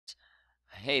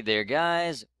Hey there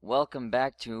guys, welcome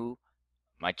back to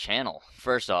my channel.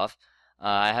 First off,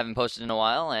 I haven't posted in a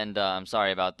while and I'm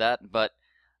sorry about that, but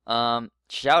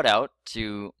shout out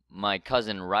to my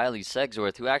cousin Riley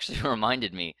Segsworth who actually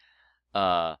reminded me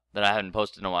that I hadn't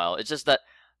posted in a while. It's just that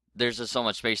there's just so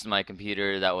much space in my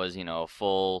computer that was,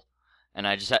 full, and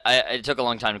it took a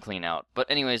long time to clean out.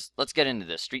 But anyways, let's get into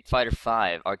this. Street Fighter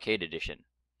V Arcade Edition,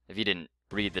 if you didn't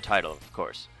read the title, of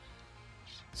course.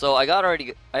 So I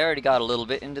already got a little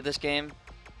bit into this game.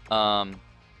 I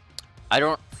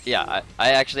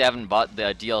actually haven't bought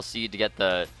the DLC to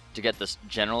get this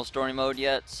general story mode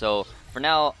yet. So for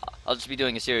now, I'll just be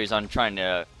doing a series on trying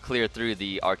to clear through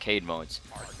the arcade modes.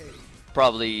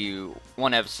 Probably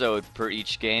one episode per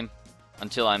each game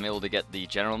until I'm able to get the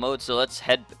general mode. So let's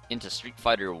head into Street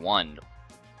Fighter 1.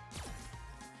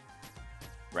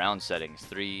 Round settings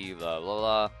 3, blah blah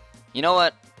blah. You know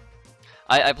what?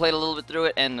 I played a little bit through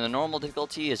it, and the normal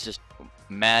difficulty is just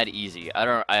mad easy.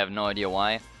 I have no idea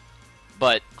why,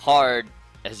 but hard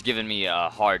has given me a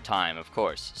hard time, of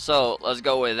course. So let's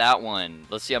go with that one.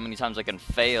 Let's see how many times I can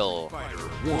fail. Fighter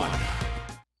 1.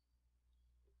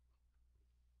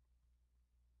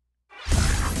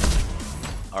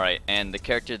 Alright, and the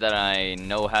character that I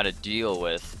know how to deal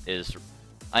with is...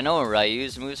 I know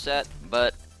Ryu's moveset,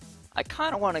 but I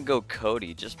kind of want to go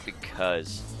Cody just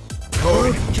because.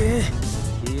 Cody.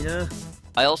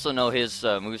 I also know his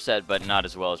moveset, but not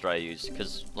as well as Ryu's,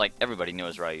 because, like, everybody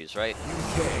knows Ryu's, right?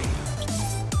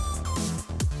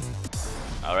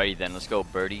 Alrighty then, let's go,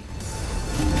 Birdie.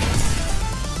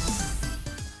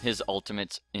 His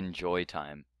ultimate's Enjoy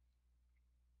Time.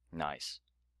 Nice.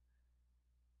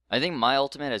 I think my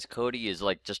ultimate as Cody is,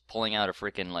 like, just pulling out a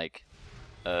freaking, like,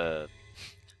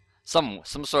 some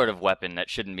sort of weapon that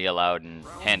shouldn't be allowed in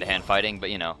hand-to-hand fighting, but,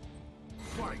 you know.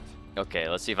 Okay,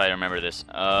 let's see if I remember this.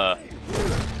 Ouch.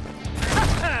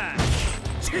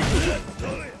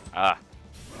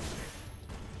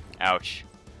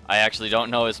 I actually don't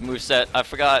know his moveset. I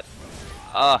forgot.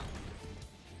 I'm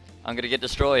gonna get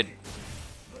destroyed.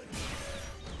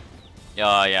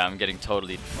 Oh, yeah, I'm getting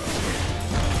totally...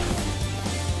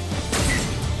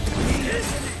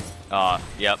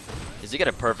 Yep. Is he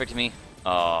gonna perfect me?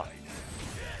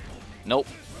 Nope.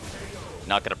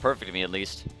 Not gonna perfect me, at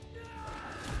least.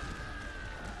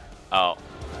 Oh.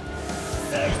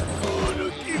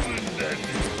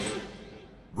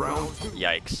 Round 2.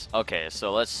 Yikes. Okay,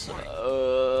 so let's,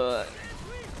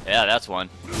 yeah, that's one.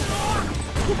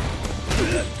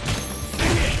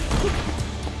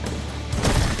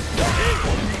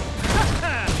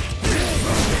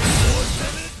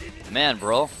 Man,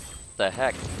 bro. What the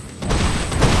heck?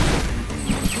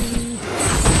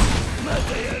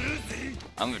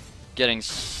 I'm getting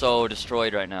so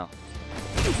destroyed right now.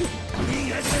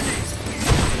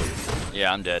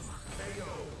 Yeah, I'm dead.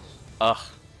 Ugh.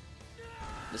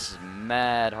 This is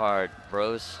mad hard,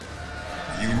 bros.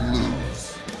 You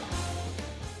lose.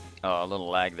 Oh, a little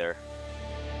lag there.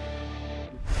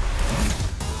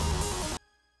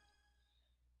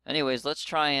 Anyways, let's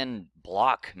try and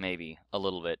block, maybe, a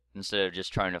little bit, instead of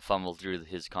just trying to fumble through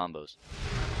his combos.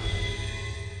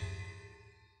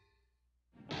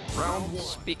 Round 1.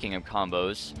 Speaking of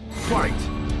combos... Fight!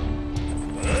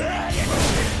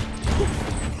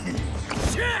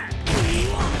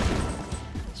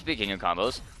 Speaking of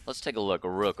combos, let's take a look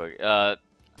real quick.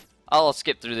 I'll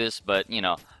skip through this, but, you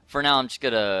know, for now I'm just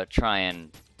gonna try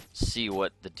and see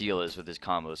what the deal is with his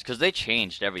combos. Because they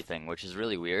changed everything, which is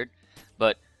really weird.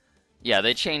 But, yeah,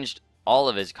 they changed all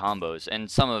of his combos. And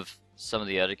some of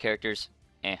the other characters,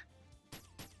 eh.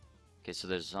 Okay, so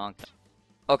there's Zonk.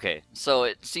 Okay, so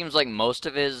it seems like most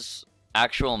of his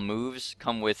actual moves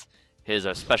come with his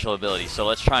special ability. So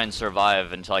let's try and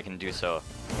survive until I can do so.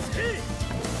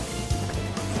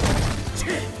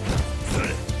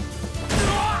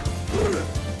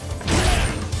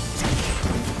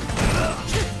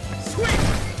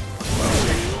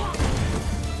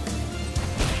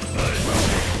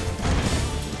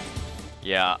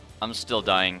 Yeah, I'm still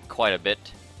dying quite a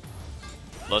bit.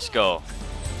 Let's go.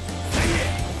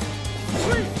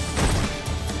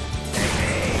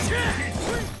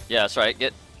 Yeah, that's right.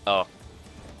 Get... Oh.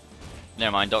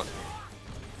 Never mind.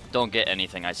 Don't get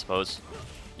anything, I suppose.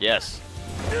 Yes.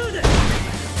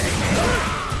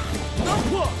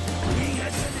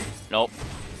 Nope.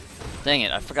 Dang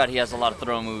it, I forgot he has a lot of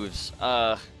throw moves.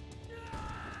 That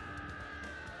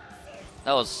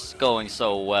was going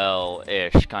so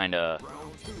well-ish, kinda.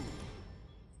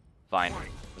 Fine.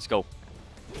 Let's go.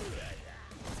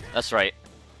 That's right.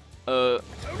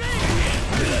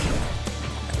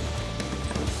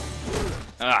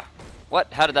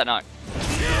 What? How did that not?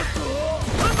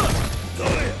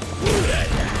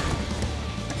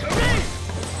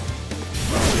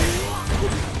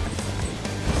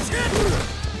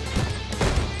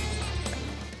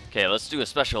 let's do a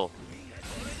special.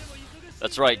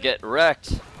 That's right, get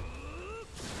wrecked.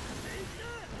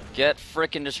 Get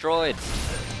frickin' destroyed.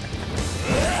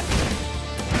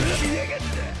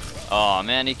 Oh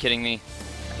man, you kidding me?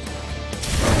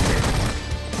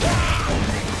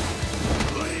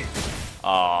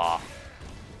 Aw.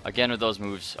 Again with those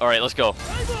moves. Alright, let's go.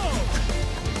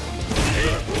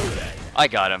 I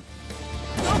got him.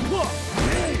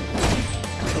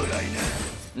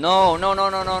 No, no, no,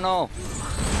 no, no, no.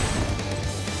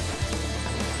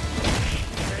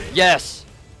 Yes!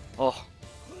 Oh.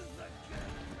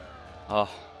 Oh.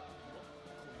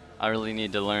 I really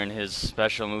need to learn his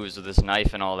special moves with his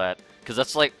knife and all that. Because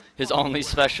that's like his only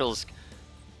specials.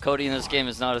 Cody in this game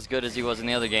is not as good as he was in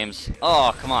the other games.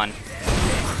 Oh, come on.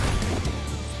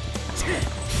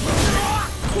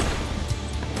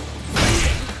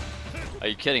 Are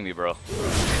you kidding me, bro?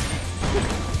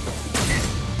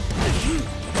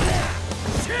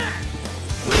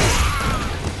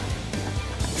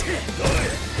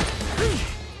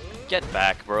 Get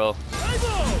back, bro.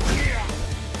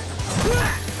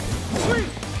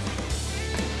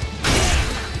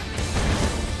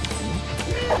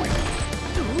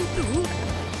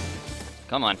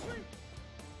 Come on.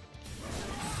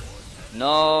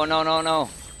 No, no, no, no.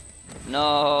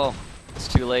 No. It's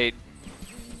too late.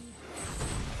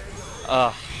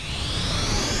 Ugh.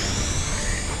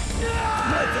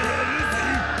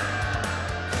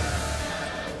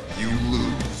 You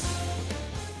lose.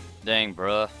 Dang,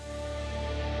 bruh.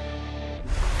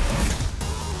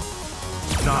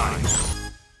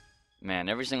 Nice. Man,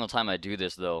 every single time I do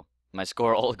this, though, my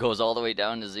score all goes all the way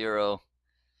down to 0.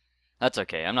 That's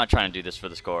okay. I'm not trying to do this for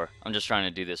the score. I'm just trying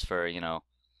to do this for, you know,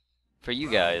 for you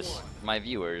guys, my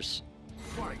viewers.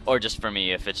 Or just for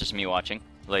me, if it's just me watching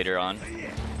later on.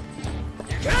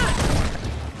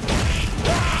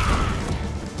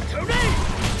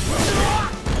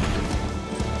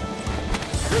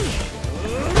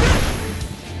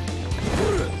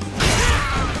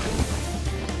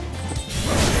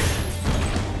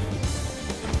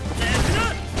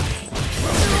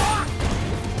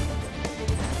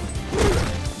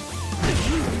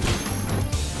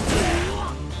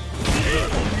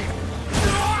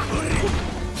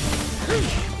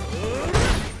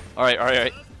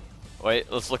 Alright.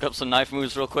 Wait, let's look up some knife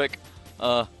moves real quick.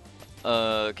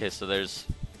 Okay, so there's...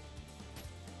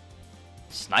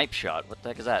 Snipe shot, what the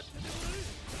heck is that?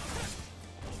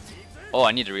 Oh,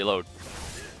 I need to reload.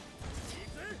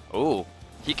 Ooh,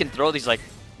 he can throw these like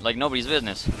nobody's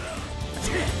business.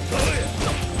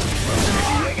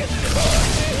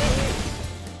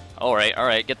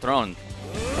 Alright, get thrown.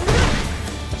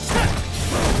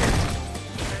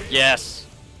 Yes!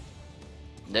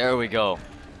 There we go.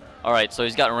 Alright, so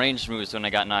he's got ranged moves when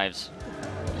I got knives.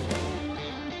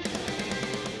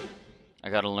 I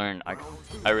gotta learn.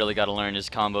 I really gotta learn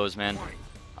his combos, man.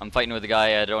 I'm fighting with a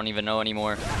guy I don't even know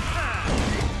anymore.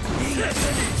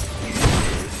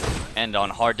 And on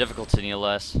hard difficulty, no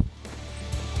less.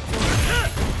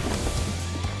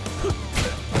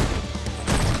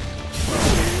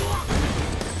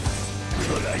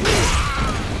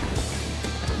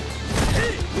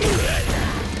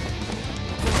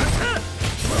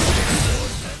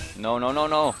 No, no, no,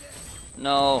 no.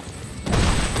 No.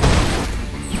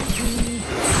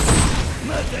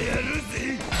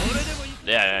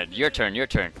 Yeah, your turn, your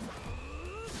turn.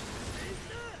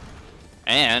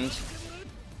 And,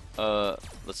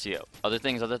 let's see. Other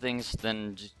things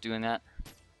than just doing that?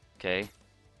 Okay.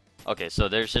 Okay, so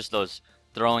there's just those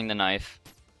throwing the knife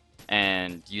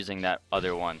and using that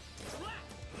other one.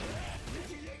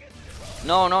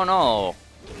 No, no, no.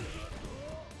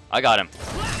 I got him.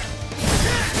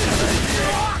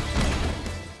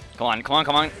 Come on, come on,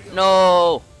 come on.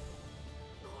 No!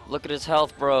 Look at his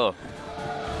health, bro.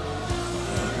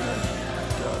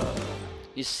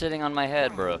 He's sitting on my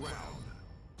head, bro.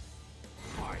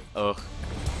 Ugh.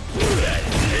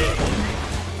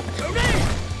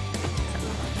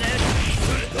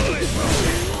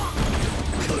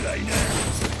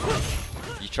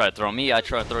 You try to throw me, I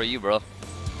try to throw you, bro.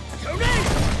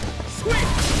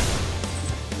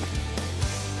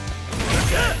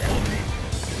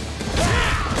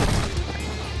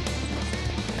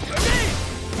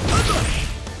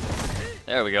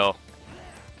 There we go.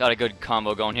 Got a good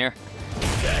combo going here.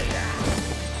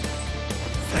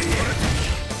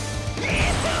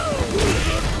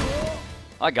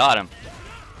 I got him.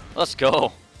 Let's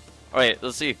go. Alright,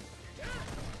 let's see.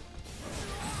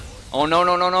 Oh, no,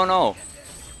 no, no, no, no.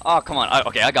 Oh, come on.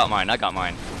 Okay, I got mine. I got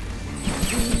mine.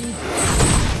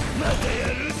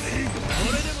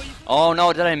 Oh,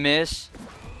 no, did I miss?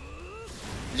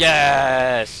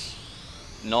 Yes.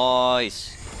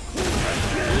 Nice.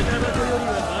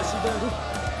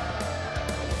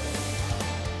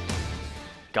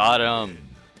 Got him.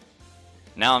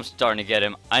 Now I'm starting to get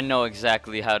him. I know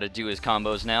exactly how to do his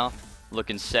combos now.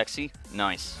 Looking sexy.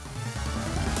 Nice.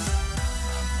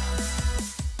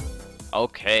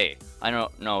 Okay. I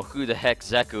don't know who the heck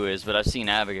Zeku is, but I've seen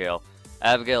Abigail.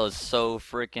 Abigail is so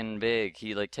freaking big.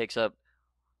 He like takes up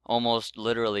almost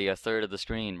literally a third of the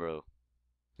screen, bro.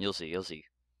 You'll see, you'll see.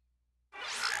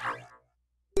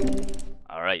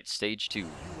 Alright, stage 2.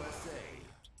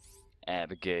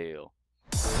 Abigail.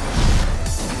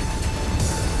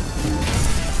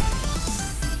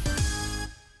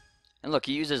 And look,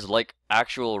 he uses like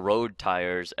actual road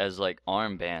tires as like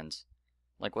armbands.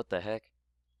 Like what the heck?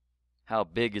 How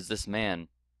big is this man?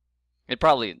 They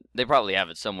probably have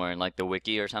it somewhere in like the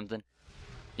wiki or something.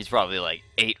 He's probably like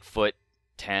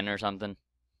 8'10" or something.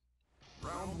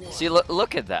 See,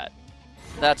 look at that.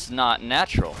 That's not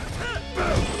natural.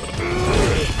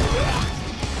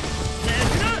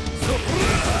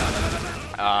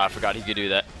 Ah, I forgot he could do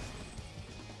that.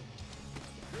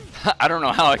 I don't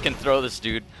know how I can throw this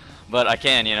dude, but I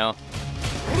can, you know.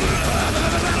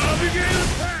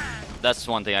 That's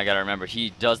one thing I gotta remember. He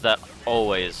does that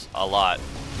always, a lot.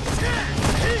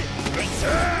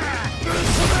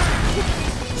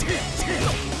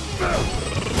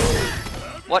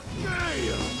 What?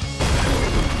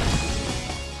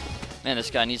 Man,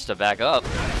 this guy needs to back up.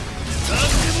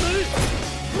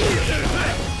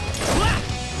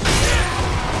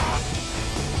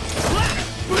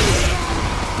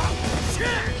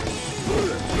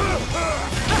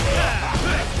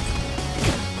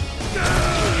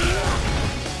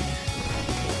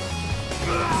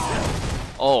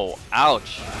 Oh,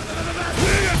 ouch.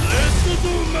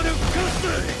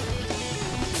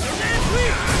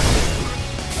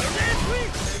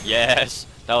 Yes,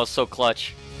 that was so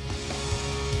clutch.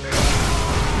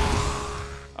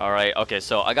 Alright, okay,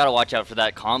 so I gotta watch out for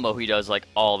that combo he does like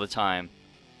all the time.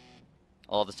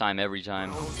 All the time, every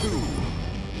time.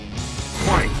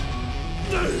 Fight!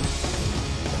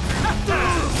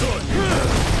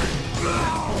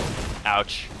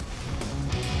 Ouch.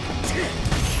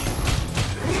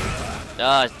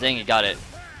 Ah, dang it, got it.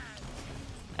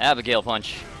 Abigail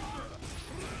punch.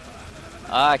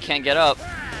 Ah, I can't get up.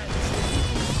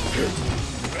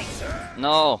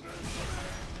 No.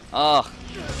 Ugh.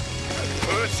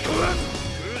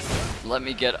 Let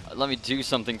me do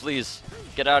something, please.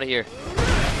 Get out of here.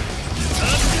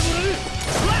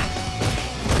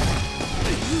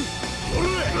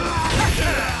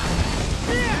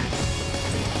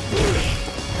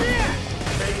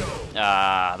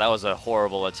 Ah, that was a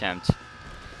horrible attempt.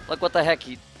 Look, what the heck,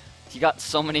 he got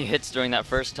so many hits during that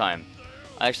first time.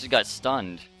 I actually got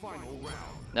stunned.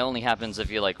 That only happens if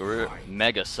you like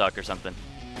mega suck or something.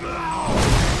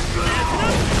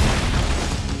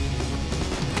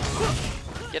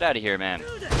 Get out of here, man.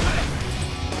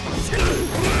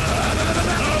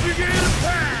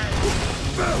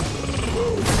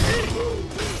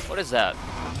 What is that?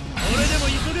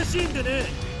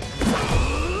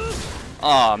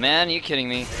 Aw, man, are you kidding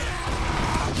me?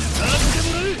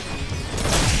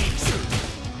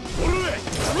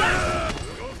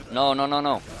 No, no, no,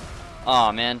 no.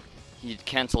 Aw, man, he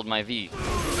canceled my V.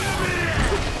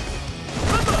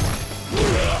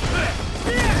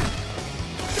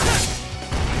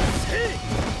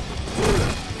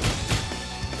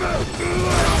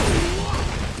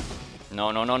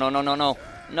 No, no, no, no, no, no, no.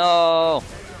 No!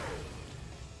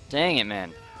 Dang it,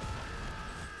 man.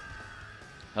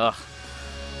 Ugh.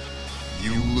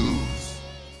 You lose.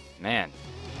 Man.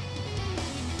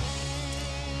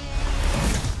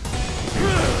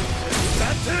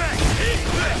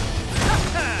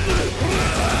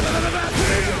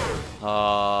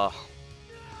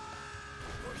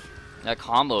 That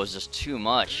combo is just too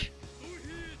much.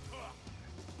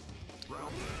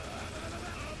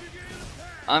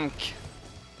 I'm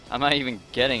not even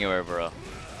getting anywhere, bro.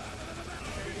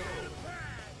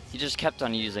 He just kept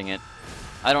on using it.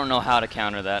 I don't know how to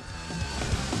counter that.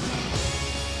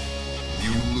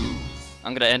 You lose.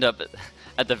 I'm gonna end up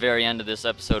at the very end of this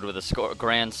episode with a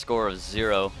grand score of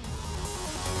 0.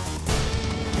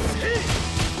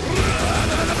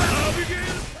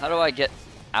 How do I get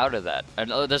out of that?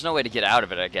 There's no way to get out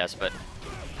of it, I guess, but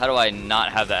how do I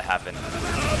not have that happen?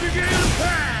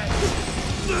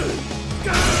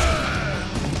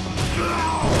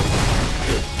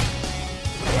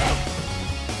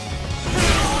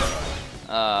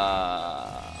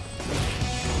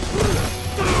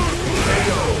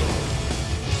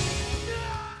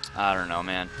 I don't know,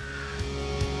 man.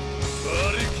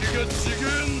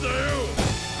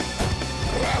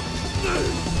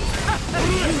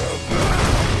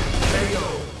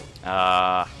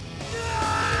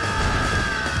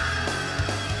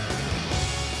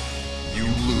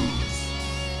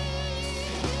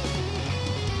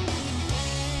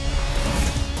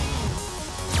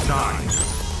 9.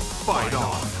 Fight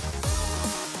on.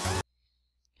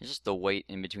 It's just the wait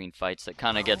in between fights that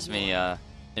kind of gets me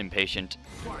impatient.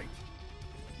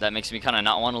 That makes me kind of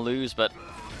not want to lose, but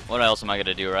what else am I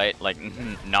gonna do, right? Like,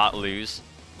 not lose?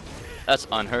 That's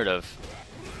unheard of.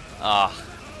 Ah,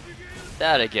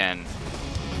 that again.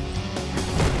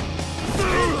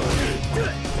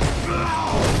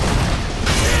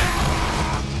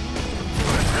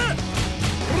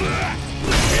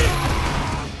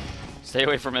 Stay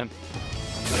away from him.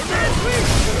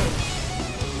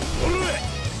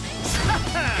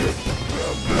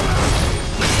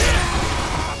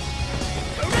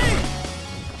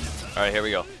 Alright, here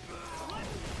we go.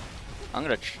 I'm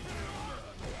gonna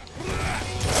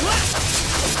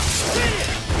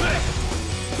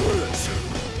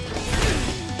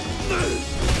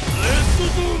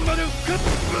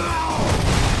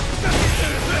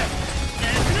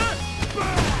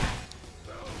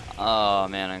Oh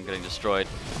man, I'm getting destroyed.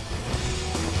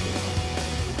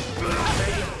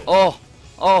 Oh!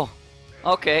 Oh!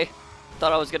 Okay.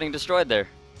 Thought I was getting destroyed there.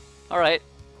 Alright.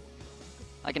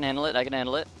 I can handle it, I can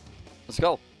handle it. Let's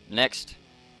go. Next.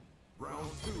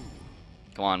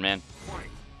 Come on, man.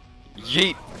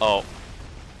 Yeet! Oh.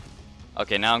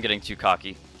 Okay, now I'm getting too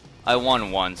cocky. I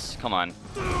won once. Come on.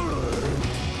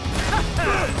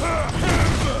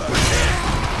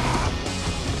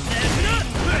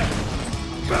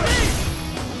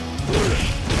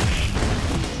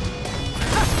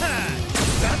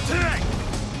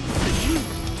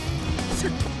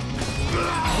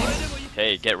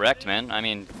 Hey, get wrecked, man. I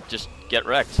mean, just get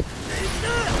wrecked.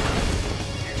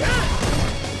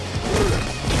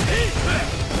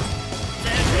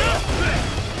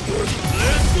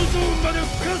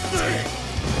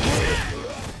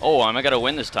 Oh, am I gonna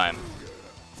win this time?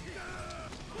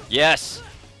 Yes!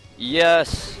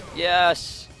 Yes!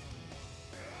 Yes!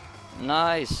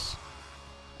 Nice!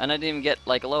 And I didn't even get,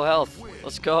 like, low health.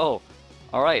 Let's go!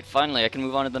 Alright, finally I can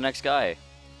move on to the next guy.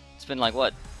 It's been like,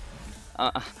 what?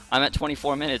 I'm at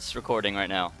 24 minutes recording right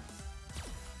now.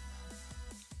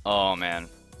 Oh, man.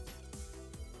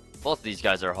 Both of these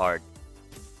guys are hard.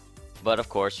 But, of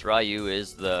course, Ryu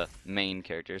is the main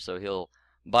character, so he'll,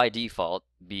 by default,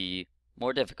 be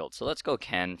more difficult. So let's go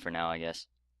Ken for now, I guess.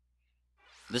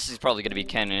 This is probably going to be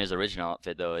Ken in his original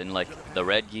outfit, though, in, like, the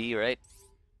red gi, right?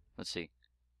 Let's see.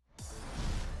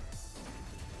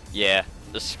 Yeah,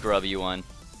 the scrubby one.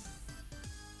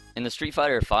 In the Street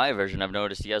Fighter 5 version, I've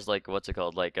noticed he has, like, what's it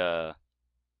called? Like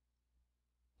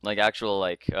actual,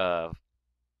 like,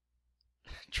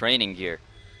 training gear.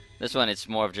 This one, it's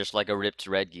more of just, like, a ripped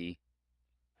red gi.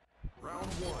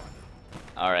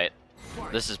 Alright.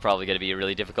 This is probably going to be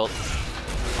really difficult.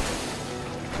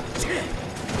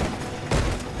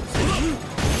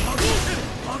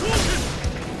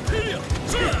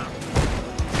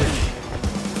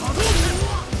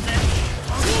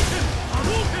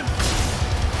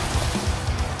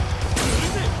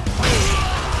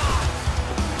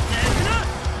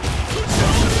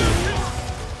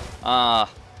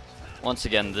 Once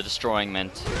again, the destroying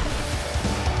meant.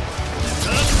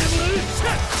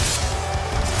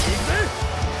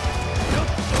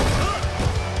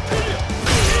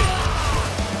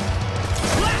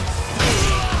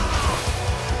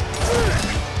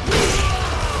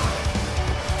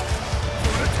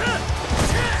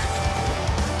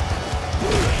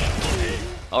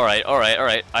 Alright, alright,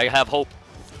 alright. I have hope.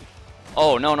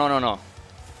 Oh, no, no, no, no.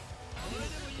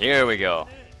 Here we go.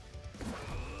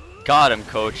 Got him,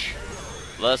 coach.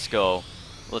 Let's go.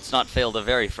 Let's not fail the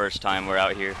very first time we're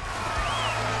out here.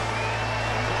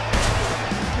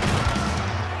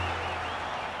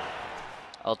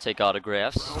 I'll take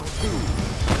autographs.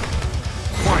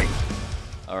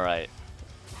 Alright.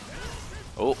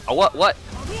 Oh, what? What?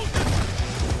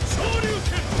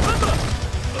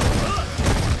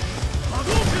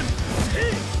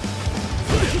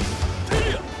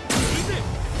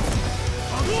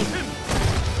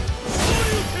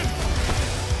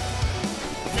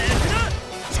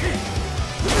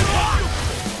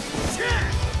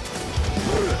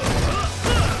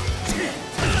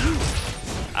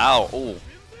 Ow, ooh.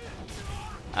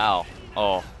 Ow,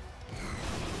 oh.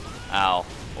 Ow,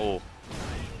 oh.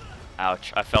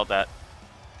 Ouch, I felt that.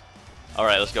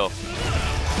 Alright, let's go.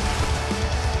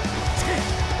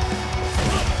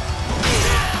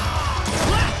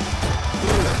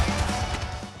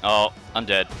 Oh, I'm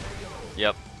dead.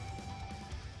 Yep.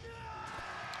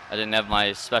 I didn't have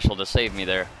my special to save me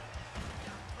there.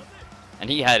 And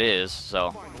he had his,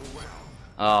 so.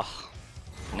 Oh,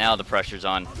 now the pressure's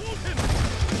on.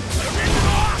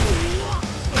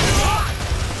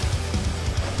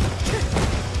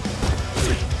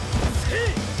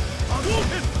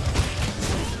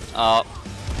 Oh.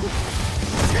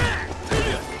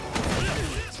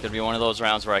 It's gonna be one of those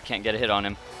rounds where I can't get a hit on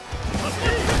him.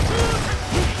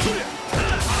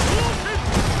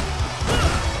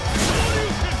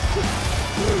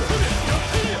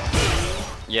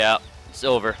 Yeah, it's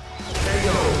over.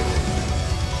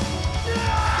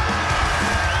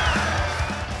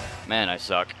 Man, I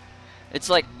suck. It's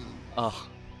like, oh,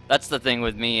 that's the thing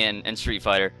with me and Street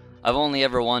Fighter. I've only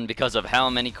ever won because of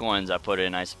how many coins I put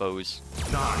in, I suppose.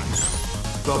 9.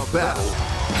 The battle.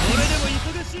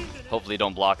 Hopefully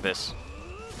don't block this.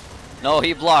 No,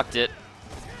 he blocked it.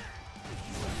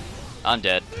 I'm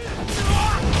dead.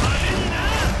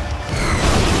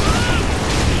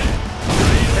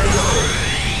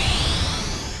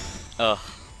 Ugh.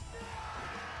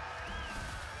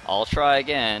 I'll try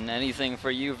again. Anything for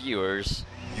you viewers.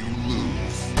 You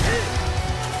lose.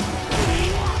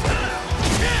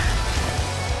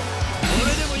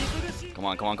 Come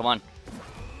on, come on, come on.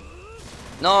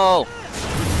 No!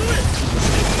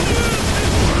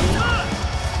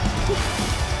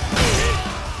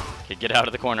 Okay, get out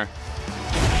of the corner.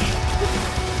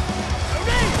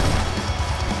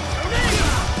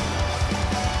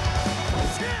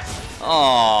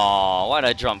 Oh, why'd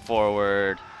I jump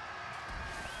forward?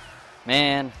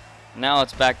 Man, now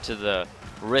it's back to the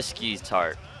risky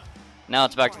part. Now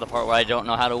it's back to the part where I don't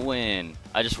know how to win.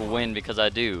 I just win because I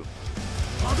do.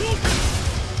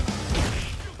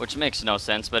 Which makes no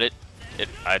sense, but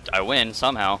I win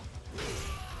somehow.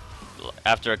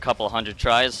 After a couple hundred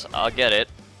tries, I'll get it.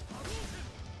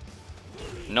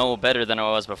 No better than I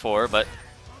was before, but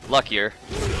luckier.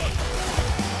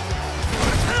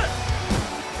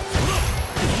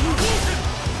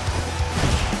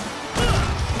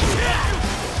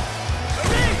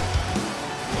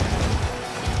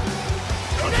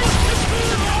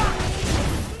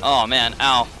 Oh man,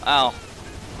 ow, ow.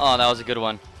 Oh, that was a good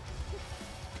one.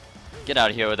 Get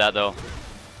out of here with that though.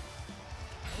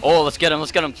 Oh, let's get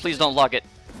him, please don't lock it.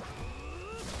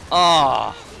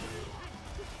 Oh.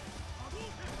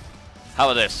 How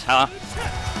about this, huh?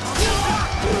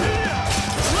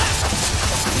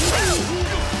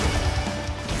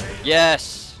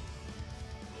 Yes!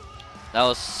 That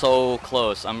was so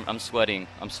close. I'm sweating.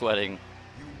 I'm sweating.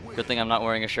 Good thing I'm not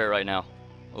wearing a shirt right now.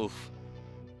 Oof.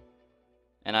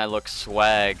 And I look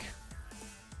swag.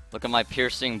 Look at my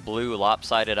piercing blue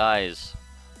lopsided eyes.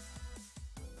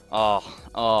 Oh,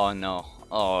 oh no.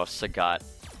 Oh, Sagat.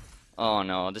 Oh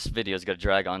no, this video is gonna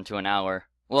drag on to an hour.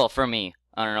 Well, for me.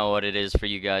 I don't know what it is for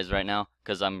you guys right now,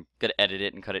 because I'm gonna edit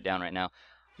it and cut it down right now.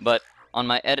 But on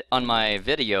my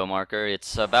video marker,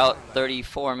 it's about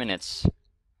 34 minutes.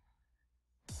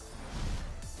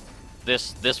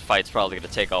 This fight's probably gonna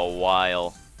take a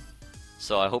while.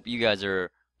 So I hope you guys are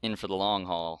in for the long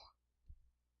haul,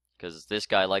 because this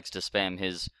guy likes to spam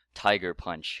his tiger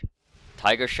punch.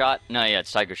 Tiger shot? No, yeah,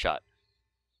 it's tiger shot.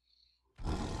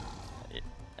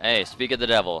 Hey, speak of the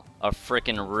devil, a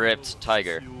frickin' ripped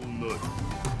tiger.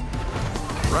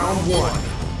 Round 1.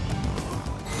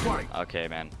 Fight. Okay,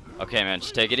 man,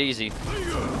 just take it easy.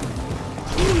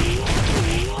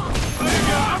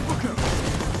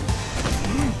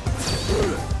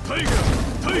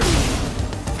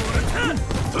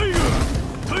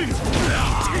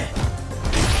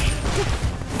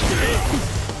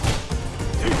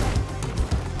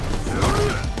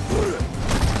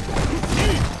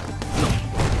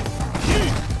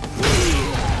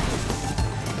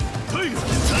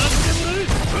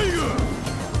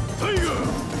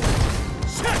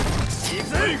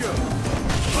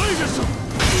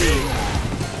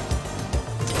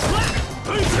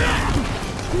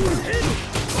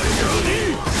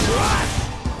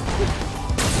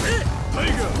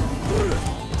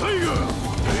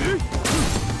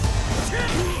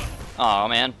 Aw,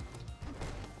 man.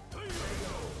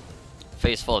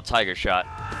 Face full of tiger shot.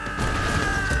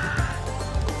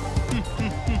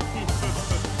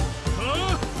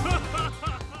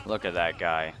 Look at that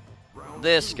guy.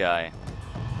 This guy.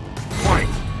 Fight.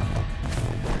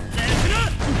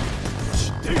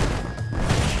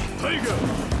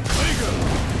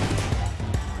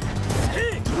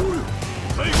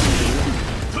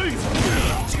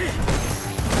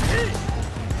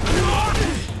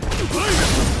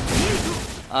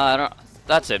 I don't.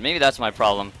 That's it. Maybe that's my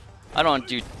problem. I don't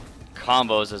do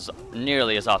combos as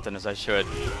nearly as often as I should.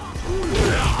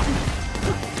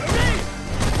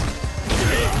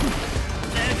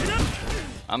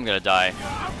 I'm gonna die.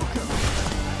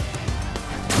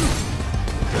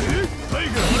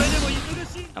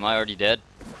 Am I already dead?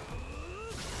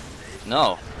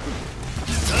 No.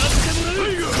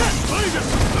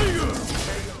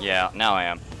 Yeah, now I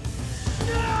am.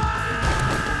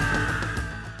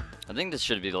 I think this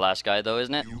should be the last guy, though,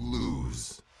 isn't it? You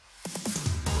lose.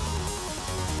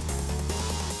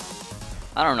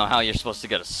 I don't know how you're supposed to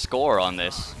get a score on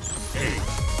this.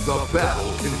 The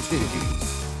battle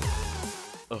continues.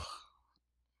 Ugh.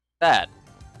 That.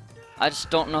 I just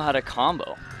don't know how to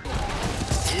combo.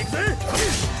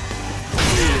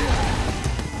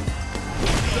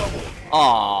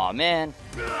 Aw, man.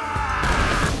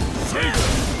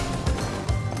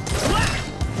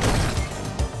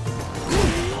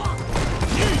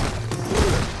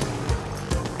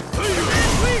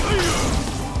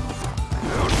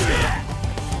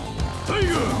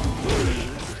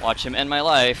 Watch him end my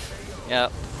life.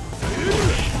 Yep.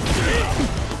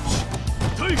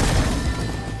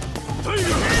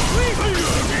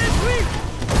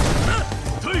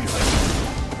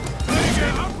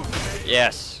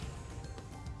 Yes.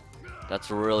 That's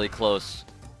really close.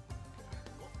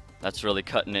 That's really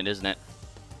cutting it, isn't it?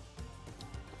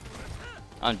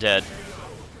 I'm dead.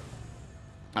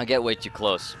 I get way too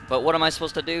close. But what am I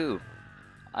supposed to do?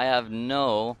 I have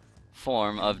no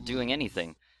form of doing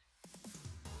anything.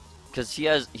 Because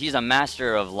he's a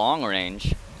master of long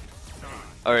range.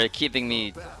 Or keeping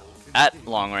me at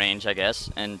long range, I guess.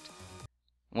 And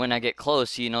when I get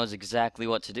close, he knows exactly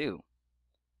what to do.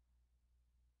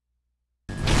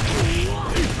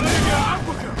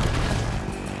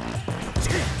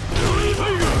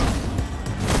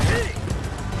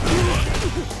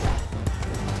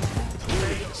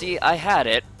 See, I had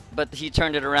it, but he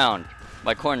turned it around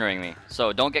by cornering me.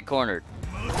 So don't get cornered.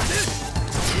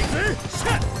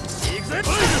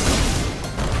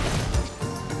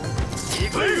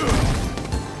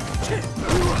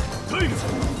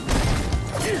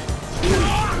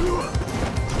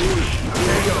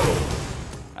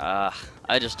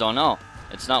 I just don't know.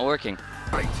 It's not working.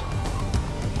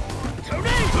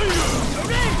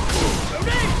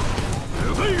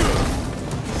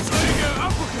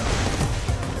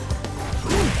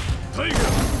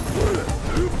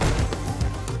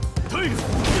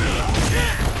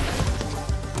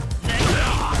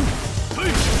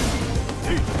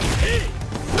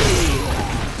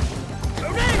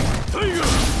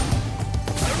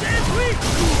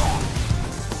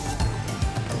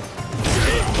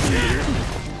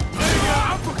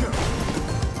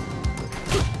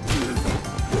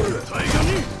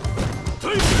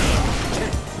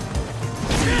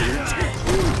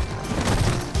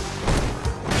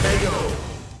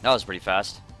 That was pretty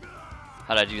fast.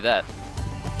 How'd I do that?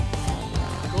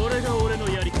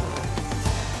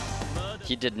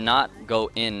 He did not go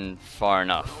in far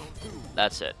enough.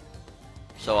 That's it.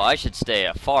 So I should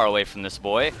stay far away from this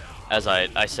boy, as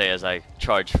I say as I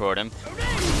charge toward him.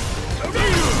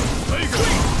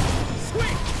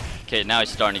 Okay, now he's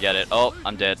starting to get it. Oh,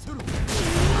 I'm dead.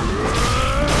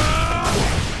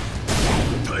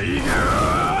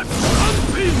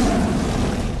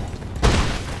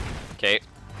 Okay.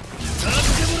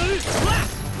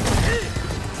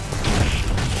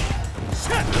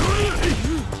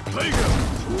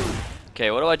 Okay,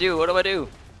 what do I do? What do I do?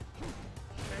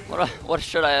 What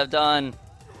should I have done?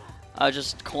 I was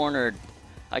just cornered.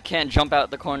 I can't jump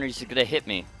out the corner. He's gonna hit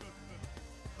me.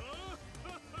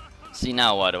 See,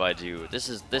 now what do I do? This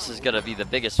is gonna be the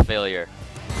biggest failure.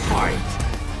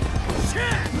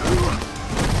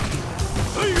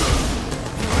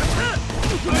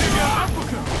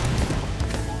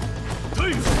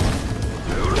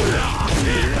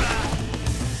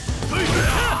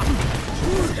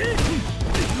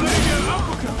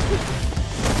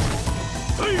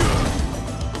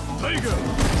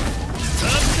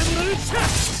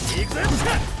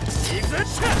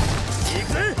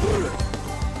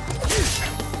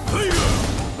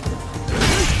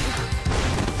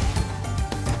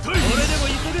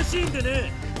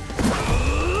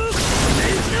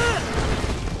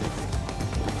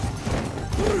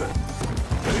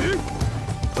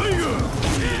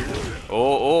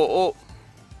 Oh.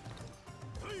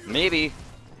 Maybe.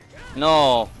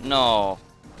 No. No.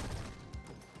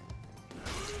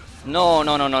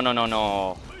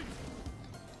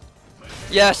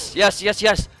 Yes.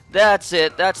 That's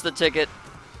it. That's the ticket.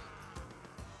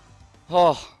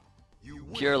 Oh.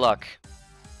 Pure luck.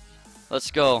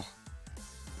 Let's go.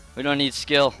 We don't need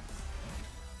skill.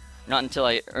 Not until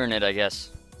I earn it, I guess.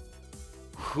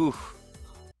 Whew.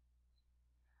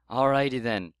 Alrighty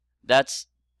then.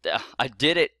 I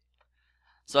did it.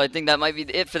 So I think that might be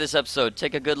it for this episode.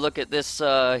 Take a good look at this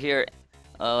here.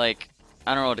 Like,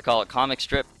 I don't know what to call it. Comic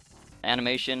strip?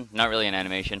 Animation? Not really an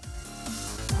animation.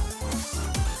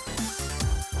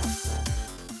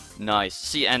 Nice.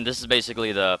 See, and this is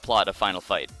basically the plot of Final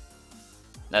Fight.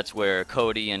 That's where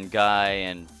Cody and Guy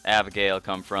and Abigail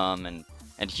come from, and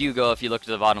And Hugo, if you look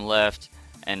to the bottom left,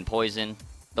 and Poison.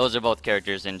 Those are both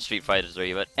characters in Street Fighter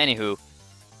 3. But anywho,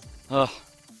 oh,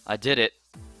 I did it.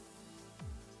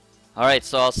 Alright,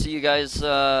 so I'll see you guys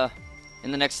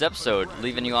in the next episode,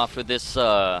 leaving you off with this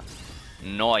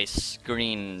nice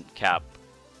green cap.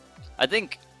 I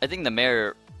think the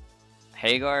Mayor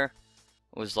Hagar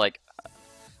was like,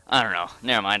 I don't know.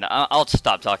 Never mind. I'll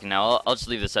stop talking now. I'll just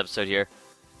leave this episode here.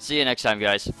 See you next time,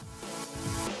 guys.